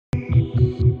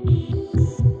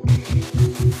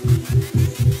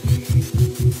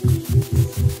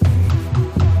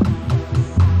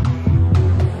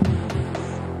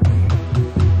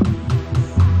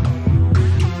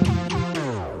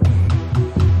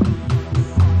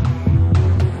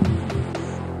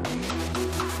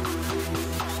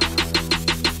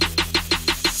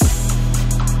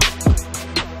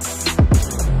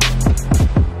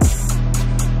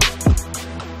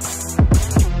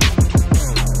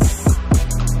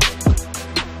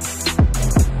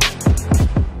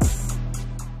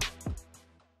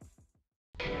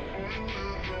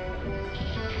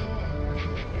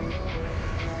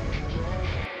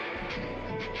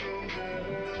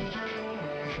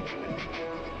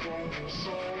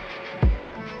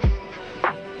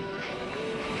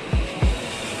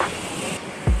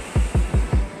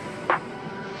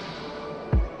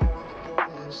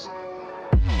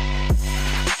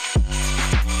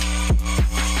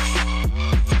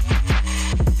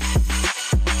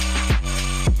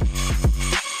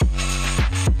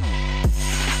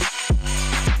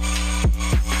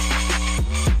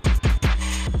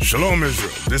Shalom,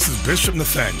 Israel. This is Bishop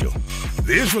Nathaniel.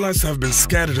 The Israelites have been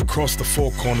scattered across the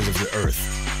four corners of the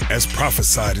earth, as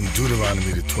prophesied in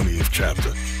Deuteronomy, the 20th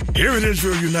chapter. Here at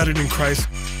Israel United in Christ,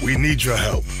 we need your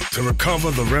help to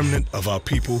recover the remnant of our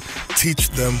people, teach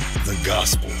them the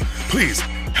gospel. Please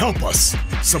help us,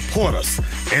 support us,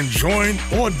 and join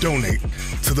or donate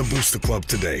to the Booster Club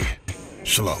today.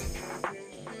 Shalom.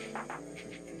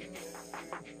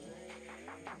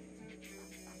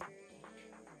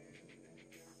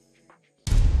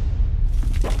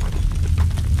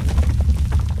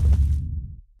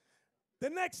 The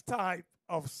next type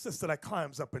of sister that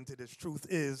climbs up into this truth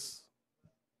is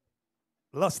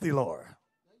lusty Laura.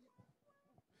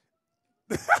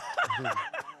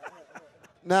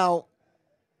 Now,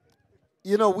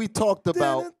 you know, we talked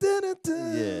about,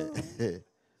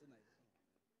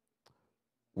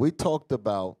 we talked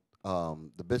about,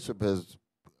 the bishop has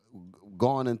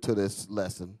gone into this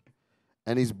lesson,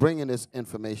 and he's bringing this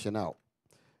information out.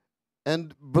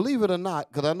 And believe it or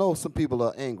not, because I know some people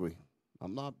are angry.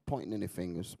 I'm not pointing any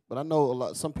fingers, but I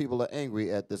know some people are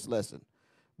angry at this lesson.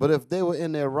 But if they were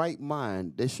in their right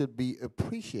mind, they should be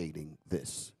appreciating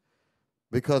this,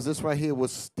 because this right here will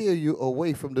steer you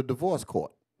away from the divorce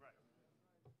court.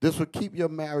 This will keep your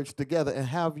marriage together and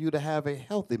have you to have a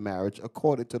healthy marriage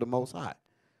according to the Most High.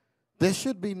 There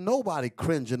should be nobody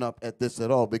cringing up at this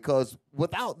at all, because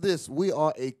without this, we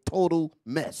are a total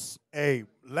mess. Hey,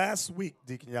 last week,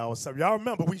 Deacon Y'all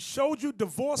remember, we showed you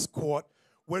divorce court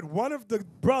with one of the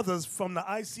brothers from the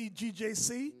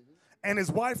ICGJC, and his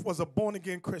wife was a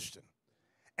born-again Christian.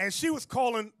 And she was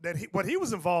calling that what he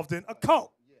was involved in a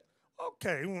cult.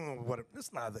 Okay,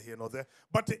 it's neither here nor there.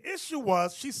 But the issue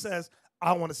was, she says,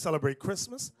 I want to celebrate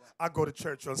Christmas. I go to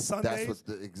church on Sundays.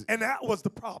 And that was the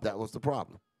problem. That was the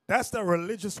problem. That's the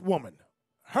religious woman,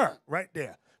 her right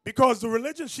there. Because the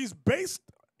religion she's based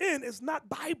in is not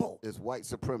Bible. It's white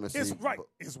supremacy. It's right.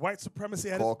 It's white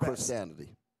supremacy at called its best.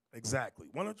 Christianity. Exactly.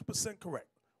 100% correct.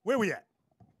 Where we at?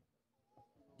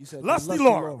 You said Lusty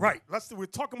Laura. Right. We're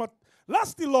talking about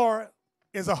Lusty Laura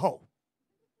is a hoe.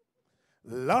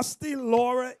 Lusty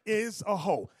Laura is a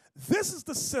hoe. This is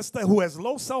the sister who has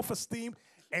low self-esteem,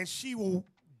 and she will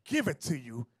give it to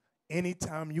you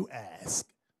anytime you ask.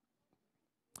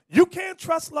 You can't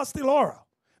trust Lusty Laura.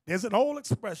 There's an old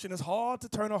expression, it's hard to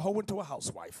turn a hoe into a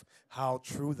housewife. How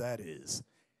true that is.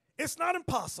 It's not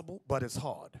impossible, but it's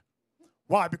hard.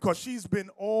 Why? Because she's been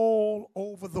all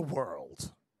over the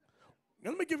world. Now,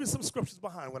 let me give you some scriptures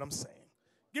behind what I'm saying.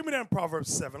 Give me that in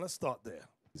Proverbs 7. Let's start there.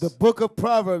 The book of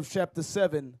Proverbs, chapter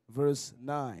 7, verse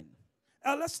 9.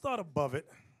 Let's start above it.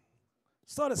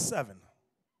 Start at 7.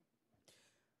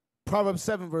 Proverbs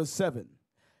 7, verse 7.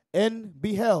 And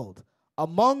beheld,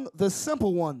 among the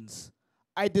simple ones,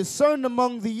 I discerned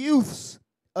among the youths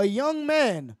a young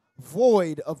man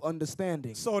void of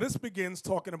understanding. So this begins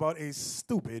talking about a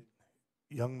stupid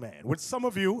young man, which some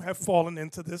of you have fallen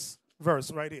into this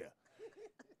verse right here.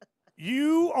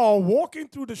 You are walking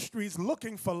through the streets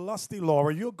looking for Lusty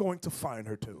Laura. You're going to find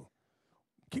her too.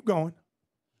 Keep going.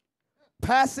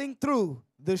 Passing through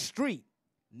the street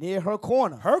near her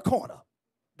corner. Her corner.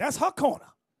 That's her corner.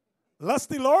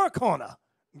 Lusty Laura corner.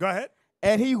 Go ahead.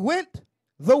 And he went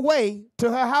the way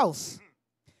to her house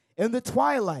in the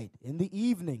twilight, in the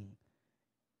evening,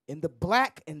 in the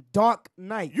black and dark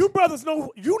night. You brothers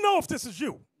know, if this is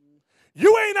you.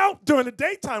 You ain't out during the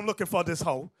daytime looking for this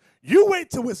hoe. You wait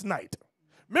till it's night.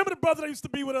 Remember the brother that used to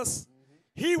be with us?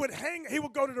 He would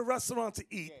go to the restaurant to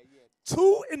eat.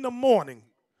 2 in the morning,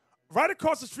 right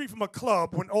across the street from a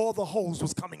club when all the hoes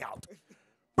was coming out.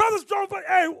 Brothers drove by,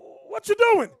 hey, what you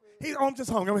doing? I'm just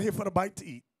hungry. I'm here for the bite to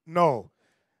eat. No.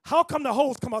 How come the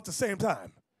hoes come out the same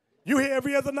time? You here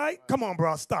every other night? Come on,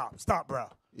 bro. Stop, bro.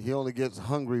 He only gets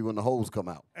hungry when the hoes come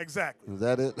out. Exactly. Is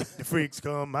that it? The freaks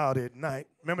come out at night.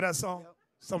 Remember that song?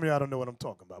 Some of y'all don't know what I'm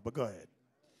talking about, but go ahead.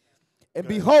 And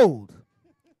behold,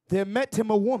 there met him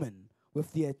a woman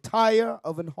with the attire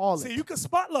of an harlot. See, you can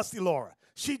spot Lusty Laura.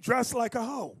 She dressed like a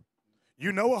hoe.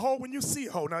 You know a hoe when you see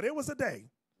a hoe. Now, there was a day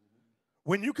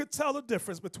when you could tell the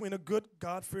difference between a good,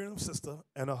 God-fearing sister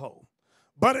and a hoe.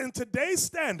 But in today's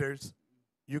standards,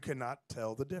 you cannot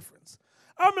tell the difference.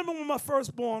 I remember when my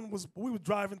firstborn we were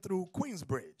driving through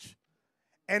Queensbridge,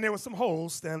 and there were some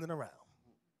hoes standing around.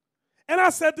 And I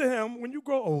said to him, when you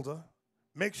grow older,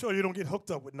 make sure you don't get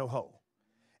hooked up with no hoe.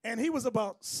 And he was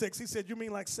about 6. He said, you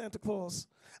mean like Santa Claus?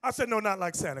 I said, no, not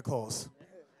like Santa Claus.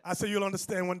 I said, you'll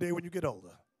understand one day when you get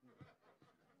older.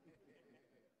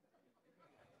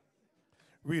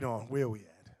 Read on. Where are we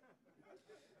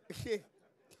at?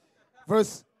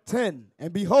 Verse 10,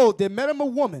 and behold, there met him a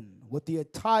woman with the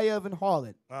attire of an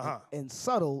harlot and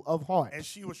subtle of heart. And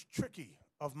she was tricky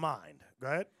of mind. Go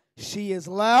ahead. She is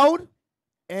loud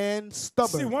and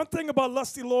stubborn. See, one thing about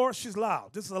Lusty Laura, she's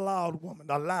loud. This is a loud woman,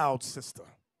 a loud sister.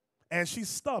 And she's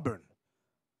stubborn.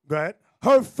 Go ahead.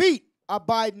 Her feet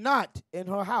abide not in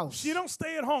her house. She don't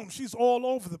stay at home. She's all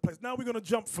over the place. Now we're going to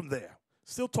jump from there.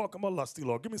 Still talking about Lusty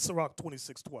Laura. Give me Sirach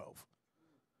 26:12.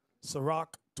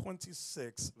 Sirach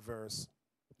 26, verse.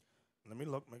 Let me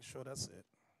look, make sure that's it.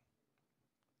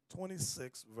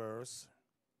 26, verse.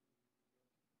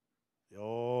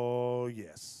 Oh,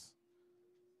 yes.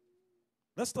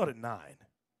 Let's start at 9.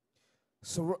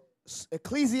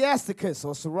 Ecclesiasticus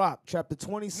or Sirach, chapter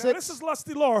 26. Now, this is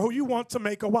Lusty Laura, who you want to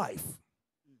make a wife.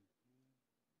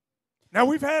 Now,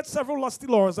 we've had several Lusty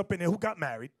Lauras up in there who got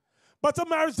married, but the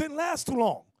marriage didn't last too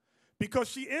long because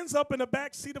she ends up in the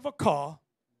back seat of a car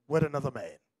with another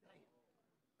man.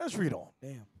 Let's read on.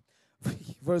 Damn.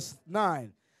 Verse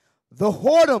 9. The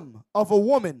whoredom of a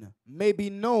woman may be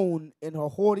known in her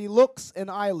haughty looks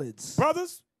and eyelids.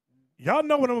 Brothers, y'all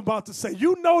know what I'm about to say.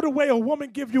 You know the way a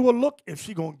woman give you a look if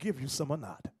she going to give you some or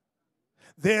not.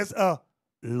 There's a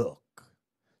look.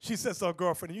 She says to her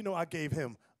girlfriend, you know I gave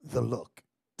him the look.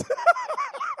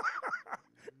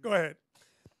 Go ahead.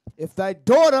 If thy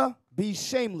daughter be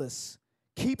shameless,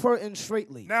 keep her in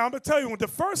straitly. Now, I'm going to tell you, when the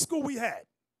first school we had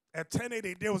at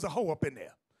 1088, there was a hoe up in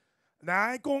there. Now,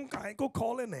 I ain't gonna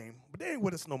call her name, but they ain't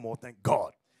with us no more, thank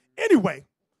God. Anyway,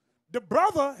 the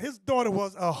brother, his daughter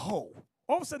was a hoe.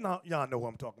 All of a sudden, now, y'all know what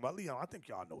I'm talking about. Leon, I think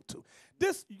y'all know too.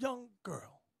 This young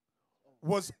girl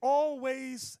was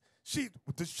always, she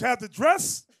had the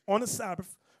dress on the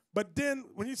Sabbath, but then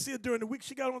when you see her during the week,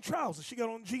 she got on trousers, she got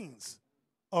on jeans,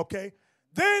 okay?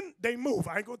 Then they move.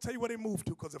 I ain't gonna tell you where they moved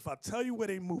to, because if I tell you where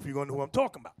they moved, you're gonna know who I'm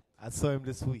talking about. I saw him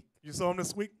this week. You saw him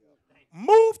this week?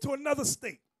 Moved to another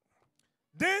state.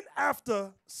 Then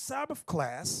after Sabbath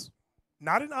class,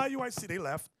 not in Iuic, they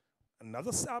left,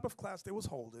 another Sabbath class they was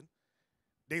holding,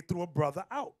 they threw a brother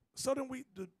out. So then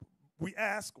we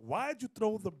asked, why'd you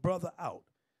throw the brother out?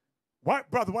 Why,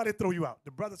 brother, why'd they throw you out?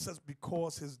 The brother says,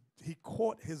 because he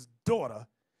caught his daughter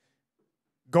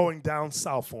going down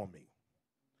south on me.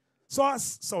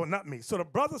 So not me. So the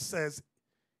brother says,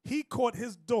 he caught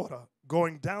his daughter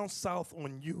going down south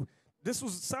on you. This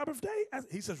was Sabbath day?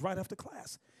 He says, right after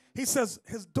class. He says,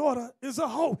 his daughter is a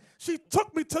hoe. She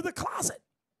took me to the closet.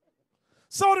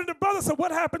 So then the brother said,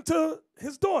 what happened to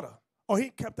his daughter? Oh, he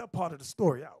kept that part of the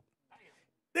story out.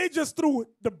 They just threw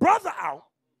the brother out,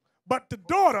 but the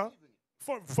daughter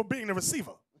for being the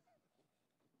receiver.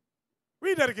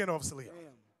 Read that again, Officer Leon.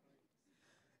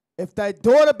 If thy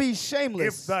daughter be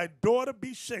shameless. If thy daughter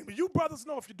be shameless. You brothers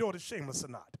know if your daughter's shameless or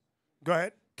not. Go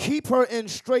ahead. Keep her in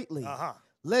straitly,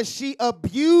 lest she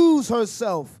abuse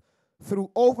herself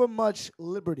through overmuch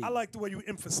liberty. I like the way you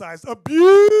emphasize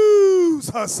abuse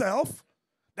herself.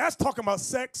 That's talking about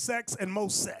sex, and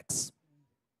most sex.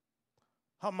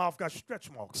 Her mouth got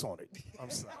stretch marks on it. I'm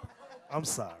sorry. I'm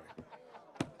sorry.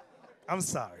 I'm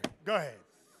sorry. Go ahead.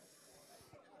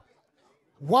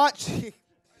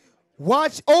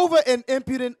 Watch over an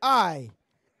impudent eye,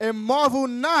 and marvel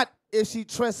not if she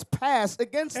trespass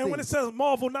against thee. And when it says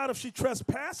marvel not if she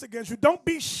trespass against you, don't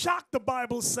be shocked, the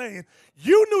Bible is saying.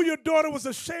 You knew your daughter was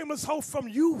a shameless hoe from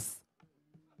youth.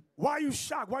 Why are you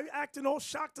shocked? Why are you acting all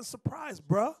shocked and surprised,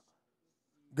 bruh?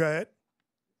 Go ahead.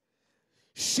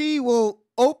 She will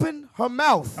open her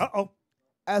mouth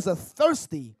as a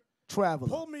thirsty traveler.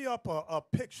 Pull me up a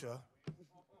picture.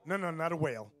 No, not a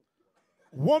whale.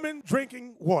 Woman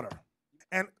drinking water.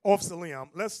 And Officer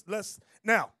Leon, let's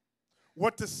now,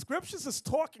 what the scriptures is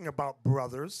talking about,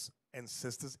 brothers, and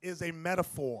sisters, is a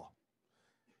metaphor.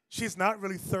 She's not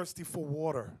really thirsty for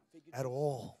water at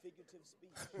all.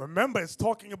 Remember, it's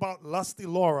talking about lusty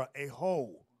Laura, a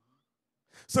hoe.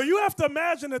 So you have to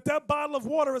imagine that that bottle of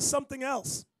water is something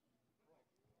else.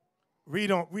 Read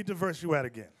the verse you at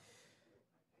again.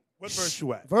 What verse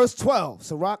you at? Verse 12.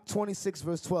 Sirach 26,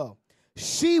 verse 12.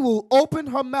 She will open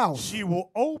her mouth. She will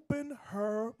open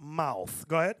her mouth.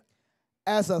 Go ahead.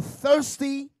 As a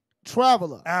thirsty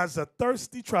traveler. As a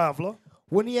thirsty traveler.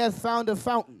 When he has found a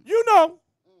fountain. You know,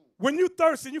 when you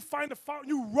thirst and you find a fountain,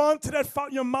 you run to that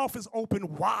fountain, your mouth is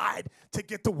open wide to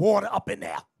get the water up in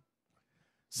there.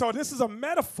 So this is a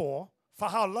metaphor for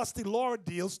how lusty Laura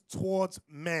deals towards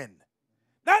men.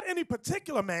 Not any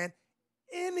particular man,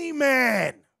 any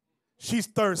man. She's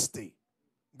thirsty.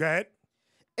 Go ahead.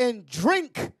 And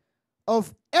drink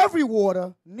of every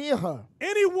water near her.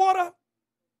 Any water?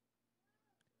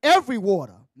 Every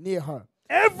water near her.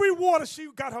 Every water, she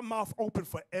got her mouth open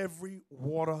for every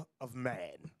water of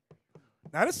man.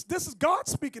 Now, this is God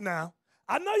speaking now.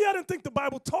 I know y'all didn't think the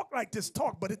Bible talked like this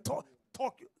but it talk.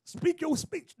 Speak your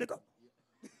speech, nigga.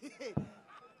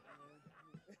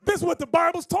 This is what the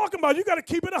Bible's talking about. You got to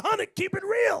keep it 100, keep it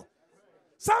real.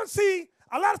 See,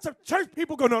 a lot of church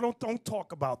people go, no, don't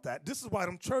talk about that. This is why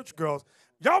them church girls,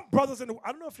 y'all brothers, I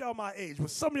don't know if y'all my age,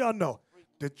 but some of y'all know,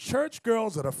 the church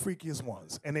girls are the freakiest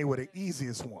ones, and they were the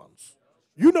easiest ones.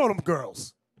 You know them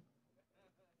girls.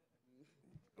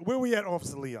 Where we at,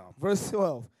 Officer Leon? Verse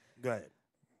 12. Go ahead.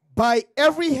 By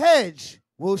every hedge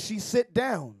will she sit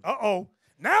down. Uh-oh.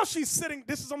 Now she's sitting,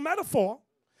 this is a metaphor.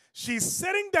 She's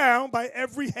sitting down by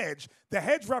every hedge. The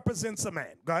hedge represents a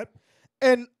man. Go ahead.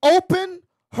 And open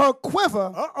her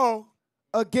quiver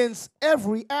against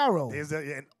every arrow.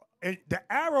 And the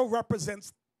arrow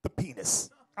represents the penis.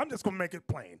 I'm just going to make it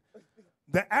plain.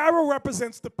 The arrow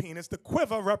represents the penis. The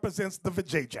quiver represents the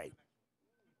vajayjay.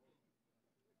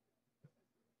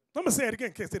 I'm going to say it again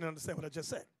in case they didn't understand what I just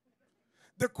said.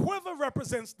 The quiver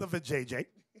represents the vajayjay.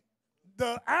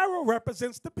 The arrow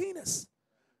represents the penis.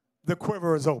 The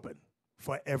quiver is open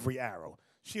for every arrow.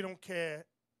 She don't care.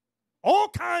 All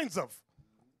kinds of.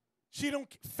 She don't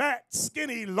fat,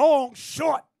 skinny, long,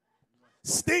 short,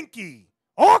 stinky,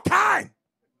 all kind.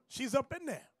 She's up in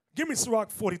there. Give me Sirach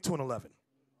 42 and 11.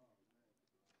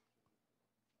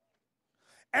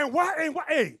 And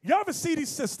hey, y'all ever see these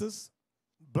sisters,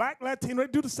 black, Latino,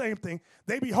 they do the same thing.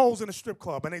 They be hoes in a strip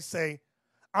club and they say,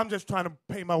 I'm just trying to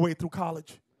pay my way through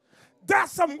college.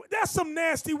 That's some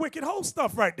nasty, wicked hoe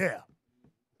stuff right there.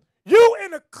 You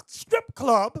in a strip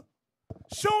club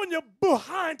showing your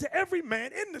behind to every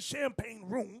man in the champagne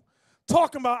room,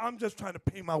 talking about, I'm just trying to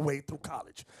pay my way through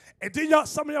college. And then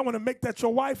some of y'all want to make that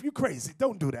your wife? You crazy.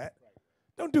 Don't do that.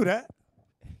 Don't do that.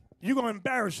 You're going to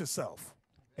embarrass yourself.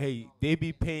 Hey, they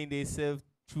be paying themselves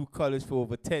through college for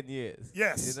over 10 years.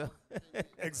 Yes. You know?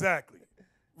 Exactly.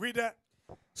 Read that.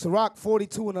 Sirach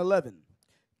 42 and 11.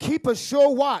 Keep a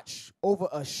sure watch over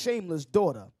a shameless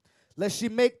daughter, lest she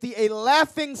make thee a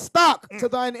laughing stock to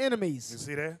thine enemies. You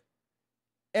see that?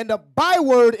 And a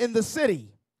byword in the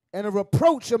city, and a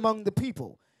reproach among the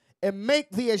people, and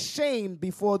make thee ashamed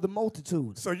before the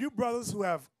multitude. So you brothers who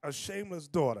have a shameless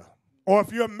daughter, or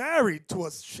if you're married to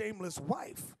a shameless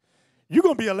wife, you're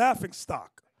going to be a laughing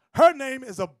stock. Her name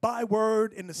is a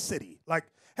byword in the city. Like,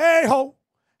 hey ho,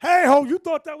 you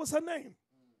thought that was her name.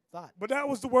 Thought. But that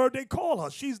was the word they call her.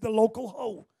 She's the local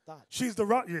hoe. Thought. She's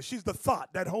the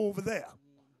thought, that hoe over there.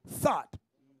 Thought.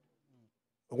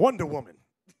 Wonder Woman.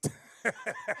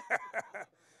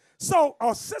 So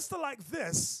a sister like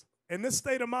this, in this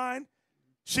state of mind,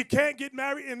 she can't get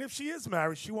married, and if she is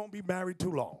married, she won't be married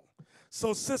too long.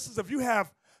 So sisters, if you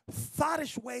have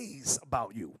thoughtish ways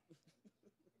about you,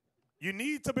 you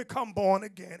need to become born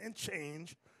again and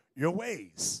change your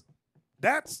ways.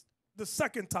 That's the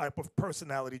second type of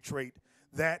personality trait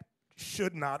that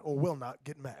should not or will not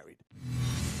get married.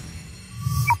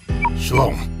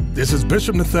 Shalom. This is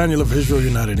Bishop Nathaniel of Israel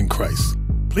United in Christ.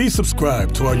 Please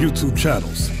subscribe to our YouTube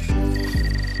channels.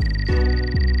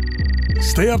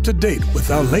 Stay up to date with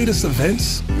our latest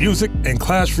events, music, and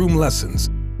classroom lessons.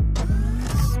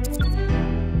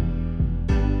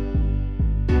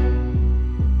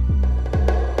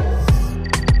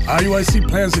 IUIC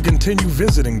plans to continue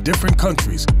visiting different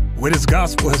countries where this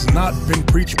gospel has not been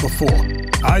preached before.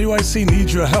 IUIC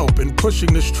needs your help in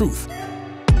pushing this truth.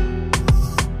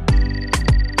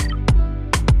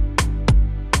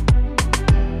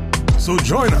 So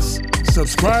join us,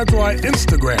 subscribe to our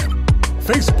Instagram,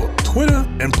 Facebook, Twitter,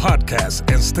 and podcasts,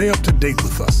 and stay up to date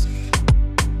with us.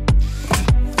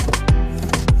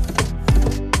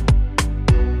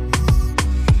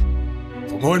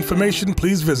 For more information,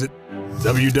 please visit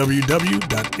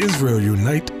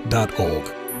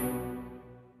www.israelunite.org.